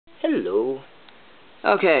Hello.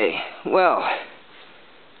 Okay, well,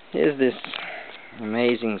 here's this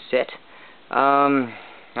amazing set.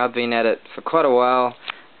 I've been at it for quite a while,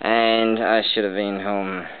 and I should have been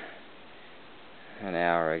home an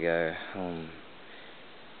hour ago.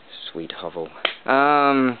 Sweet hovel.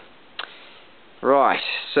 Right,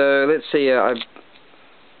 so let's see,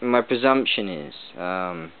 my presumption is,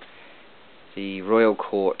 the Royal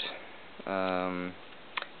Court,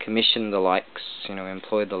 commissioned the likes,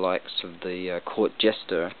 employed the likes of the court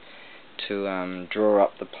jester to draw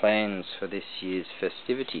up the plans for this year's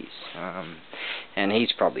festivities. And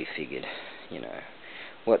he's probably figured,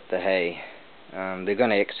 what the hey, they're going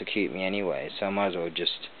to execute me anyway, so I might as well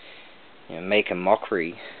just, make a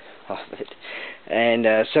mockery of it. And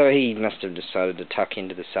so he must have decided to tuck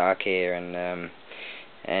into the sark here,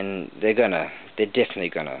 and they're definitely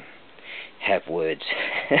gonna have words.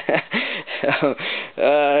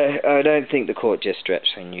 I don't think the court jester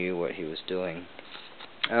actually knew what he was doing.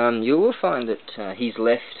 You will find that he's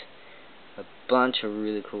left a bunch of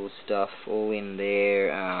really cool stuff all in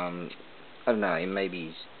there. I don't know,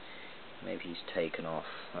 maybe he's taken off.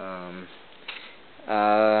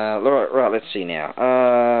 Right, let's see now.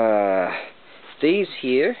 These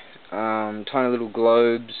here, tiny little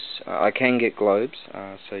globes. I can get globes,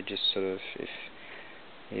 so just sort of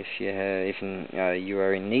if you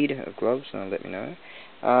are in need of gloves, let me know.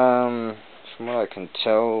 From what I can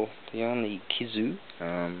tell, the only kizu,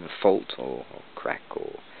 fault or crack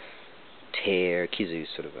or tear, kizu is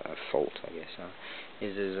sort of a fault, I guess,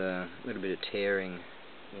 is there's a little bit of tearing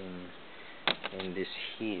in this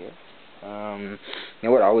here. Now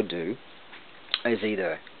what I would do is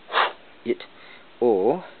either it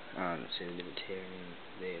or see a little tearing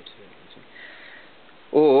there too.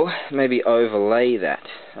 Or maybe overlay that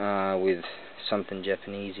with something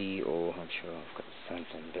Japanesey, or I'm sure I've got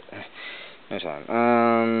something, but no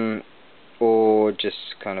time. Or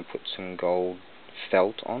just kind of put some gold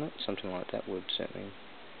felt on it, something like that would certainly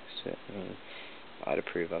I'd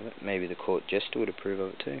approve of it. Maybe the court jester would approve of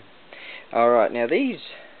it too. Alright, now these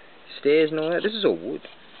stairs and all that, this is all wood,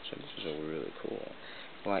 so this is all really cool.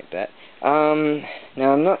 Like that.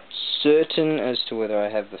 Now I'm not certain as to whether I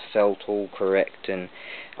have the felt all correct, and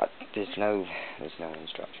there's no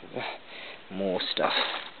instructions. More stuff.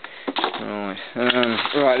 Right.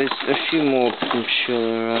 Right. There's a few more. I'm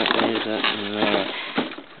sure. Right. There's that.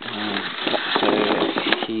 So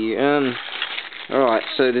here. Alright.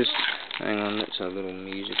 So there's. Hang on. That's a little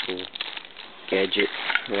musical gadget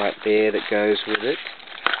right there that goes with it.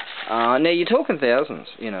 Now you're talking thousands,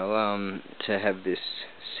 to have this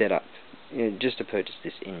set up, just to purchase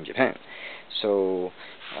this in Japan. So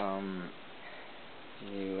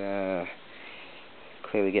you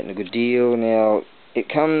clearly getting a good deal. Now it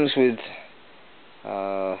comes with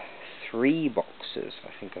 3 boxes.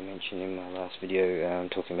 I think I mentioned in my last video,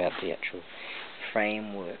 talking about the actual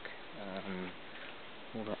framework.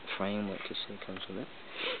 All that framework you see comes with it.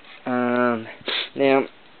 Now.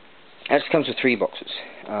 It comes with 3 boxes.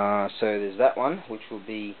 So there's that one, which will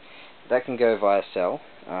be, that can go via cell,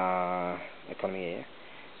 economy air.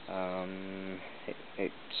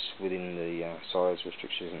 It's within the size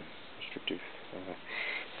restrictive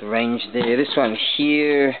the range there. This one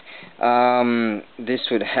here, this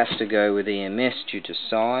would have to go with EMS due to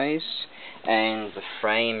size, and the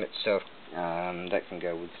frame itself, that can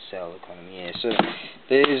go with cell economy air. So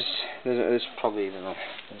there's probably even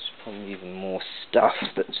more stuff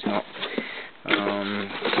that's not. So I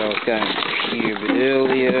was going here a bit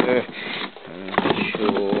earlier. I'm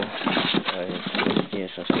sure.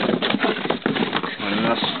 Yes, I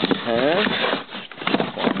must have.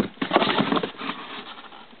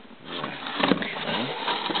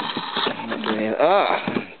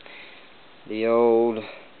 The old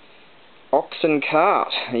oxen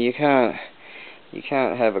cart. You can't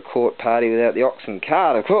have a court party without the oxen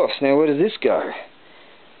cart, of course. Now where does this go?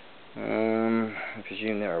 I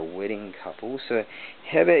presume they're a wedding couple. So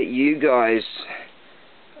how about you guys?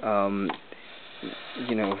 Yeah,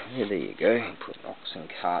 there you go. Put an oxen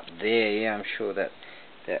cart there. Yeah, I'm sure that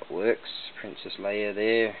works. Princess Leia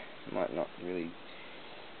there might not really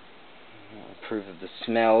approve of the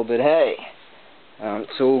smell, but hey,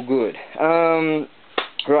 it's all good.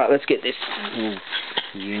 Right, let's get this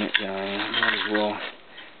unit going. Might as well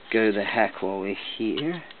go the hack while we're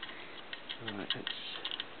here. Right, let's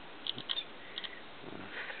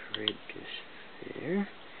thread this there.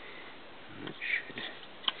 That should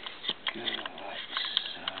go like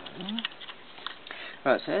so.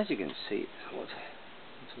 Right, so as you can see, there's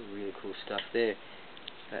some really cool stuff there.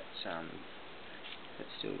 That's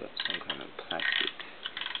still got some kind of plastic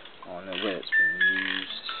on it where it's been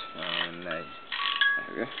used. There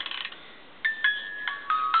we go.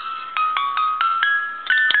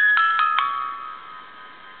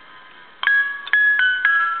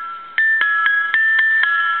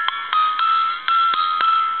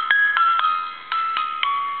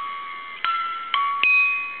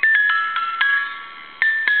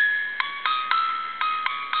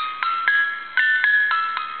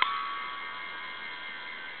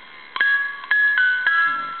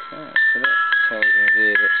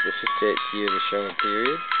 shower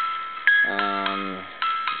period.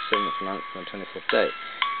 7th month on the 24th day.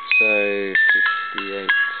 So 58.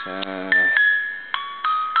 Uh,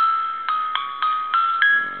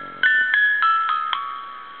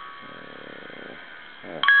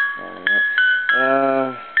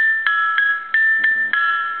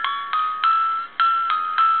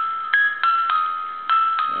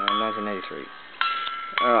 1983.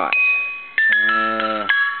 Alright.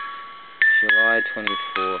 July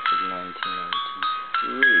 24th of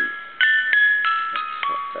 1983. That's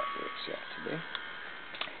what that works out to be.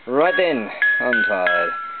 Right then, I'm tired.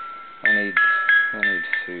 I need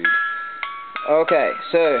food. Okay,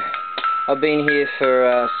 so I've been here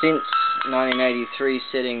for since 1983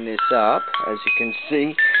 setting this up, as you can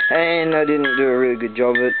see, and I didn't do a really good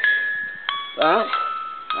job of it, but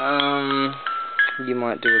you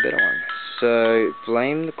might do a better one. So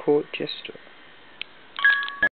blame the court jester.